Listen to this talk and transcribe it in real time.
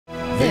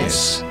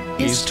This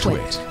is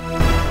TWiT.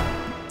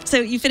 So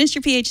you finished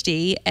your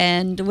PhD,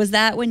 and was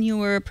that when you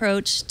were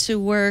approached to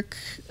work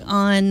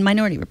on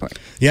Minority Report?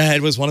 Yeah,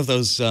 it was one of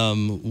those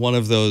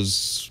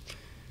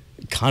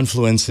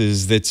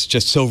confluences that's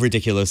just so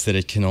ridiculous that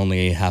it can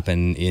only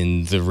happen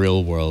in the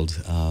real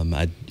world.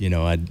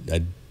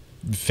 I'd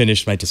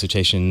finished my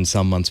dissertation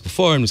some months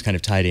before and was kind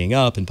of tidying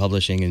up and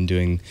publishing and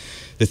doing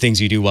the things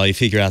you do while you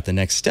figure out the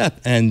next step.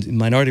 And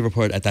Minority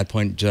Report at that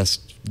point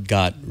just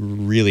got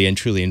really and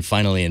truly and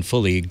finally and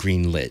fully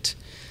green-lit.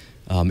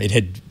 It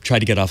had tried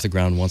to get off the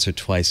ground once or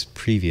twice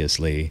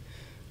previously,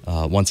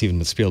 once even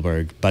with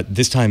Spielberg, but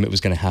this time it was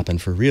going to happen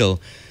for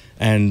real.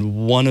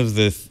 And one of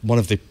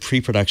the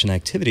pre-production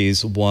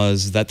activities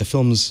was that the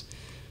film's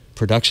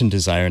production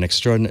designer, an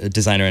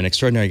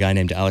extraordinary guy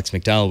named Alex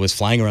McDowell, was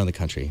flying around the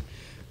country,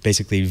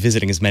 basically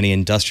visiting as many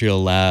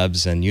industrial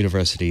labs and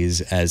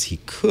universities as he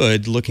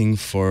could, looking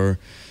for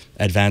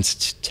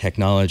advanced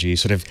technology,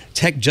 sort of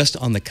tech just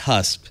on the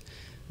cusp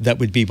that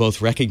would be both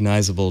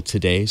recognizable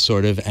today,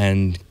 sort of,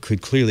 and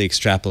could clearly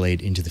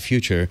extrapolate into the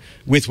future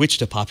with which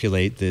to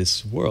populate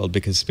this world,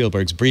 because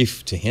Spielberg's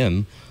brief to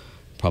him,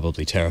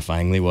 probably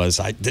terrifyingly, was,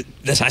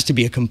 this has to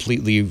be a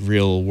completely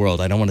real world.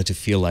 I don't want it to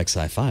feel like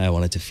sci-fi. I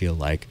want it to feel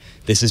like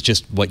this is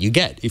just what you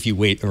get if you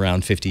wait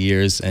around 50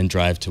 years and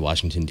drive to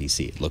Washington,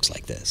 D.C. It looks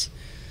like this.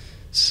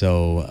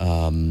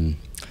 So,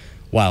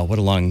 wow, what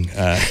a long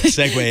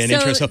segue and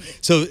intro.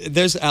 So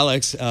there's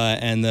Alex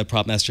and the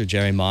prop master,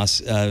 Jerry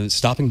Moss,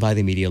 stopping by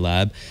the Media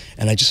Lab,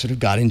 and I just sort of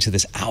got into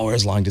this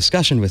hours-long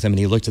discussion with him, and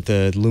he looked at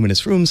the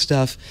luminous room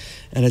stuff,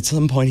 and at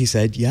some point he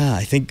said, yeah,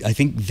 I think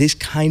this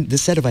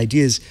set of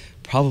ideas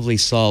probably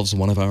solves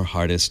one of our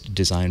hardest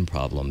design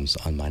problems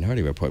on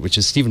Minority Report, which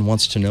is Steven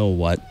wants to know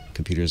what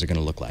computers are going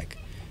to look like.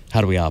 How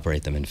do we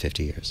operate them in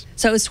 50 years?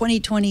 So it was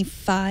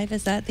 2025,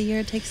 is that the year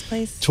it takes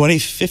place?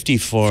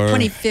 2054.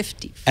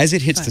 2050. As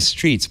it hits the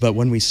streets, but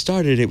when we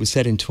started, it was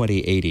set in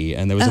 2080,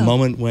 and there was a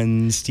moment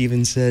when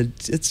Steven said,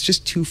 it's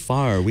just too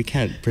far, we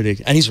can't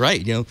predict, and he's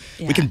right,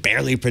 we can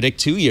barely predict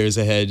 2 years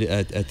ahead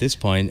at this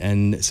point,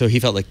 and so he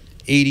felt like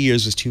 80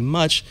 years was too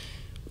much.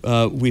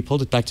 We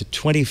pulled it back to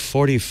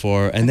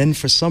 2044, and then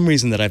for some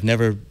reason that I've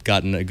never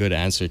gotten a good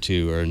answer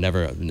to, or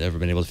never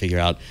been able to figure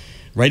out,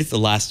 right at the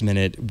last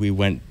minute, we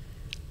went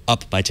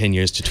up by 10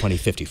 years to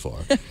 2054.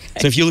 Okay.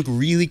 So if you look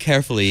really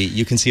carefully,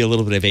 you can see a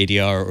little bit of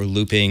ADR or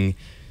looping,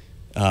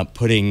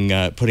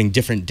 putting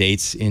different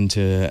dates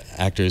into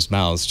actors'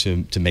 mouths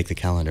to make the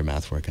calendar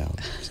math work out.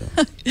 So,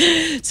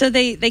 so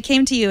they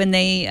came to you and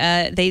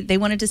they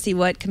wanted to see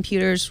what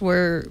computers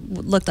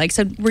looked like.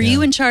 So were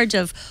you in charge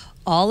of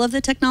all of the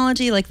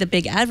technology, like the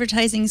big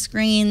advertising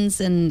screens,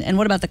 and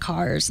what about the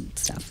cars and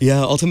stuff? Yeah,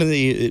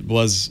 ultimately it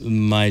was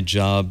my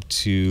job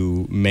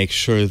to make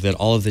sure that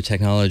all of the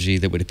technology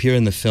that would appear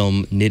in the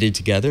film knitted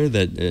together,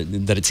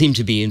 that it seemed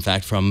to be, in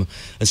fact, from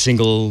a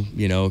single,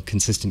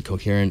 consistent,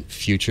 coherent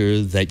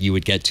future that you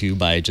would get to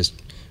by just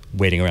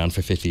waiting around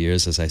for 50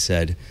 years, as I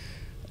said,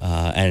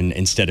 and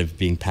instead of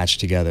being patched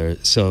together.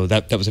 So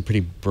that was a pretty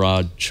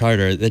broad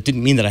charter. That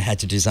didn't mean that I had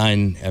to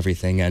design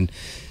everything, and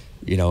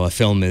a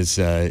film is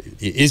a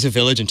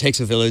village and takes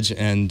a village,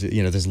 and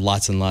there's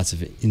lots and lots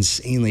of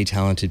insanely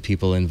talented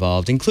people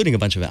involved, including a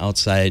bunch of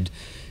outside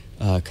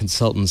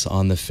consultants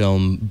on the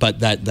film. But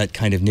that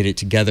kind of knit it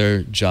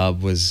together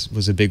job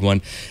was a big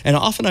one, and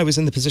often I was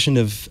in the position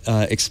of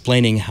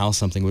explaining how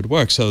something would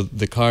work. So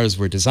the cars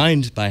were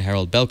designed by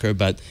Harold Belker,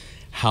 but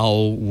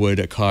how would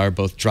a car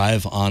both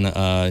drive on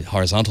a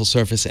horizontal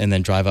surface and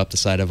then drive up the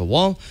side of a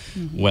wall?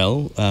 Mm-hmm.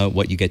 Well,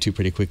 what you get to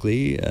pretty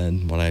quickly,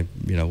 and what I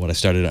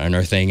started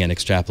unearthing and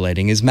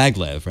extrapolating, is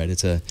maglev, right?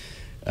 It's a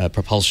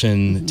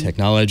propulsion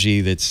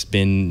technology that's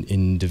been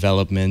in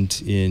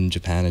development in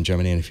Japan and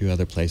Germany and a few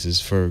other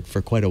places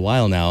for quite a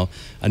while now.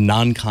 A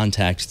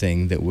non-contact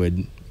thing that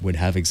would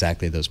have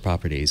exactly those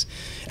properties.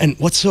 And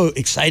what's so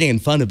exciting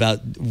and fun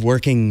about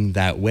working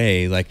that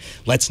way, like,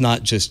 let's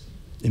not just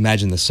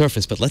imagine the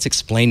surface, but let's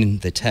explain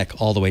the tech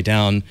all the way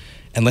down,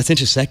 and let's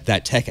intersect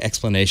that tech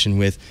explanation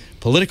with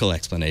political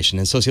explanation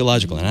and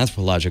sociological and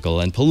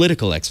anthropological and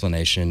political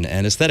explanation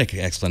and aesthetic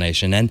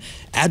explanation and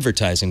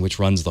advertising, which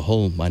runs the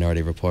whole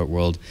Minority Report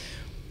world.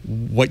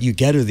 What you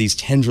get are these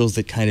tendrils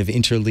that kind of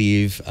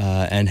interleave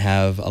and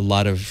have a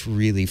lot of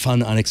really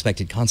fun,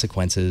 unexpected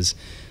consequences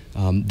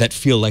that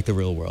feel like the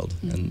real world.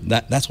 And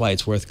that's why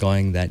it's worth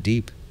going that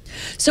deep.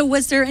 So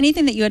was there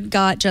anything that you had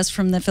got just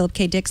from the Philip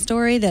K. Dick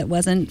story that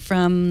wasn't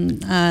from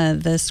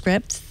the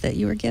script that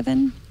you were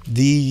given?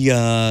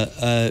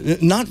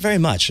 Not very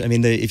much. I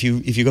mean, if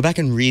you go back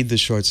and read the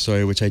short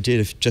story, which I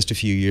did just a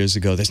few years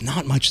ago, there's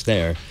not much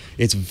there.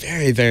 It's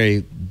very, very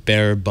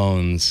bare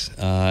bones,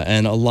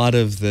 and a lot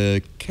of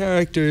the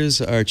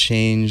characters are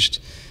changed.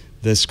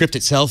 The script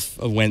itself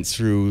went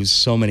through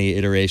so many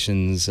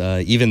iterations.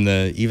 Even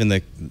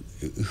the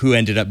who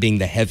ended up being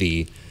the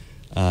heavy.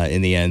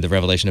 In the end, the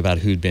revelation about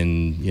who'd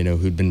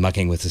been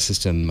mucking with the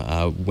system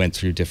went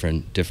through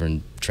different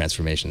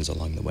transformations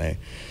along the way.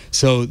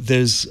 So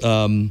there's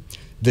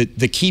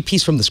the key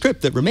piece from the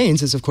script that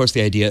remains is, of course,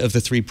 the idea of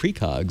the three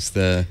precogs: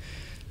 the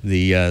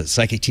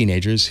psychic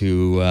teenagers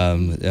who,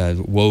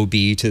 woe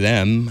be to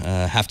them,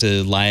 have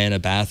to lie in a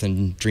bath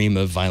and dream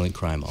of violent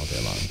crime all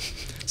day long.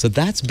 So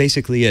that's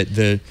basically it.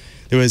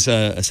 There was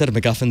a set of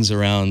MacGuffins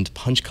around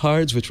punch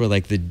cards, which were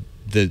like the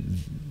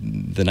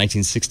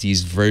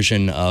 1960s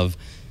version of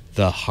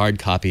the hard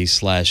copy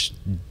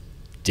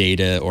 /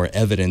 data or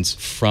evidence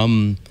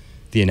from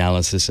the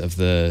analysis of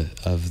the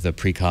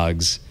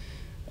precogs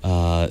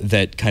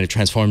that kind of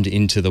transformed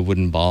into the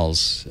wooden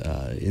balls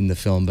in the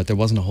film, but there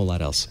wasn't a whole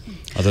lot else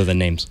other than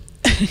names.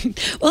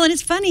 Well, and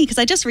it's funny because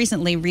I just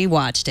recently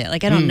rewatched it.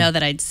 Like, I don't know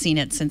that I'd seen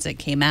it since it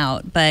came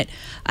out, but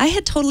I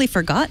had totally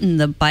forgotten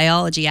the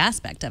biology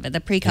aspect of it, the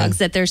precogs,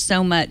 that there's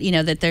so much,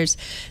 that there's,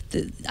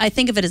 I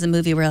think of it as a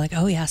movie where like,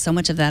 oh yeah, so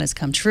much of that has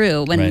come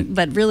true.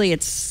 But really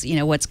it's,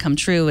 what's come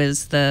true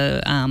is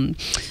the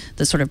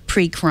sort of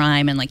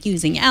pre-crime and like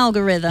using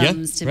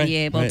algorithms to be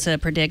able to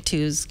predict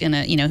who's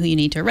gonna, who you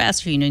need to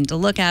arrest, who you need to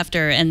look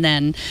after. And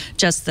then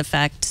just the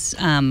fact,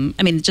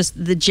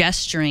 just the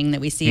gesturing that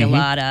we see a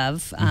lot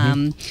of,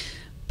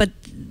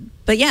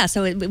 but yeah,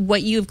 so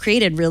what you've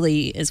created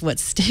really is what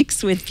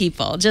sticks with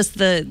people. Just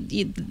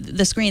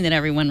the screen that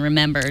everyone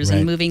remembers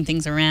and moving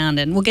things around.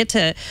 And we'll get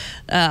to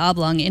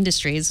Oblong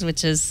Industries,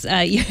 which is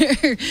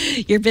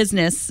your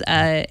business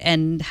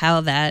and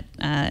how that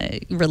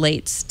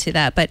relates to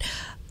that. But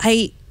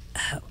I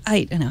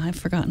know I've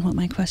forgotten what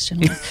my question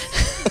was.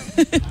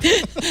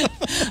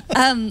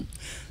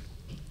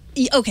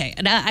 Okay,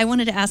 and I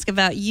wanted to ask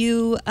about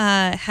you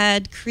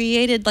had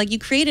created, you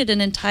created an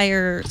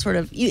entire sort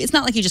of, it's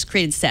not like you just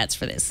created sets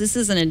for this. This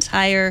is an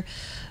entire,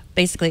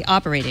 basically,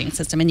 operating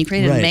system, and you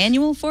created a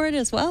manual for it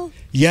as well?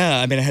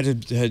 Yeah, I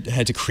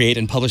had to create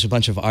and publish a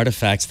bunch of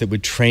artifacts that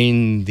would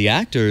train the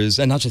actors,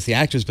 and not just the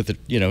actors, but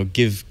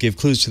give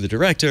clues to the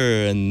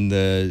director and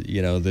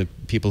the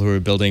people who are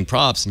building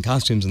props and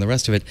costumes and the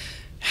rest of it,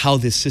 how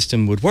this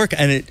system would work.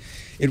 And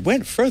it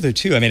went further,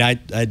 too.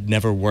 I'd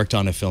never worked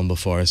on a film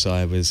before, so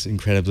I was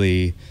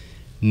incredibly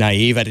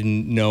naive. I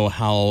didn't know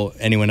how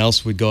anyone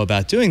else would go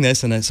about doing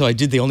this, and so I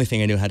did the only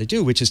thing I knew how to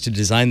do, which is to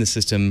design the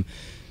system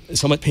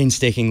somewhat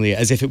painstakingly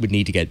as if it would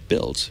need to get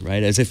built,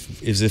 right? As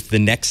if the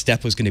next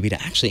step was going to be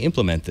to actually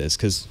implement this,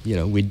 because,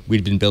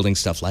 we'd been building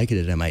stuff like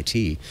it at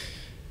MIT.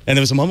 And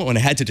there was a moment when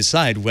I had to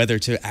decide whether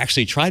to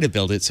actually try to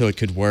build it so it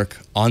could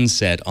work on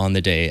set on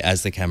the day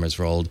as the cameras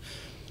rolled,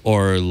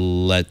 or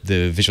let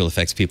the visual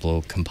effects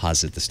people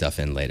composite the stuff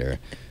in later.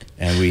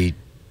 And we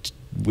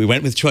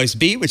went with choice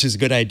B, which is a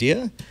good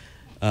idea,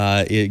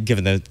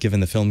 given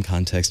the film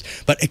context.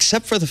 But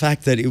except for the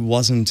fact that it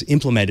wasn't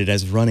implemented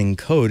as running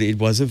code, it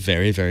was a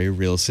very, very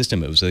real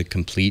system. It was a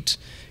complete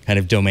kind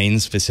of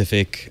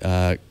domain-specific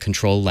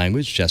control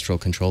language, gestural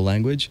control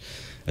language,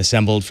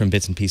 assembled from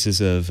bits and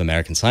pieces of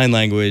American Sign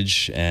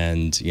Language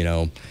and,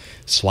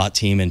 SWAT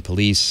team and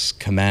police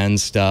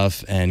command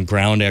stuff and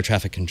ground air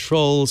traffic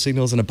control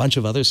signals and a bunch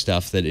of other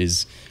stuff that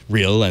is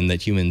real and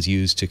that humans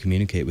use to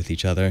communicate with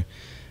each other.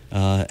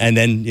 And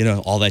then,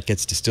 all that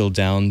gets distilled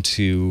down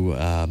to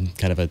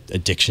kind of a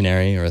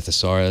dictionary or a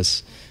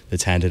thesaurus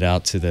that's handed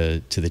out to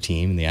the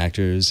team and the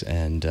actors,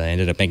 and I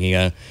ended up making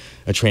a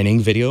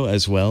training video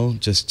as well,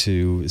 just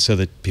so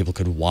that people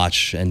could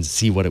watch and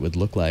see what it would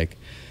look like.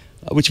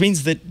 Which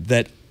means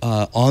that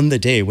on the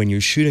day when you're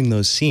shooting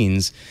those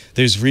scenes,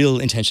 there's real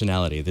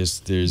intentionality.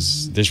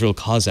 There's real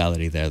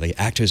causality there. The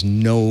actors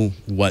know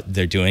what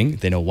they're doing.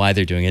 They know why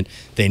they're doing it.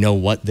 They know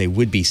what they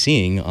would be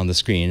seeing on the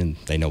screen, and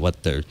they know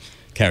what their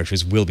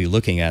characters will be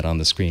looking at on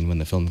the screen when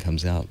the film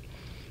comes out.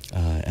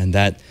 And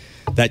that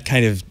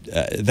kind of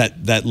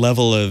that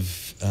level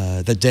of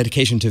that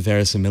dedication to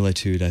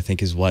verisimilitude, I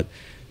think, is what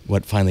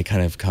finally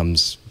kind of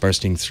comes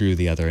bursting through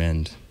the other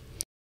end.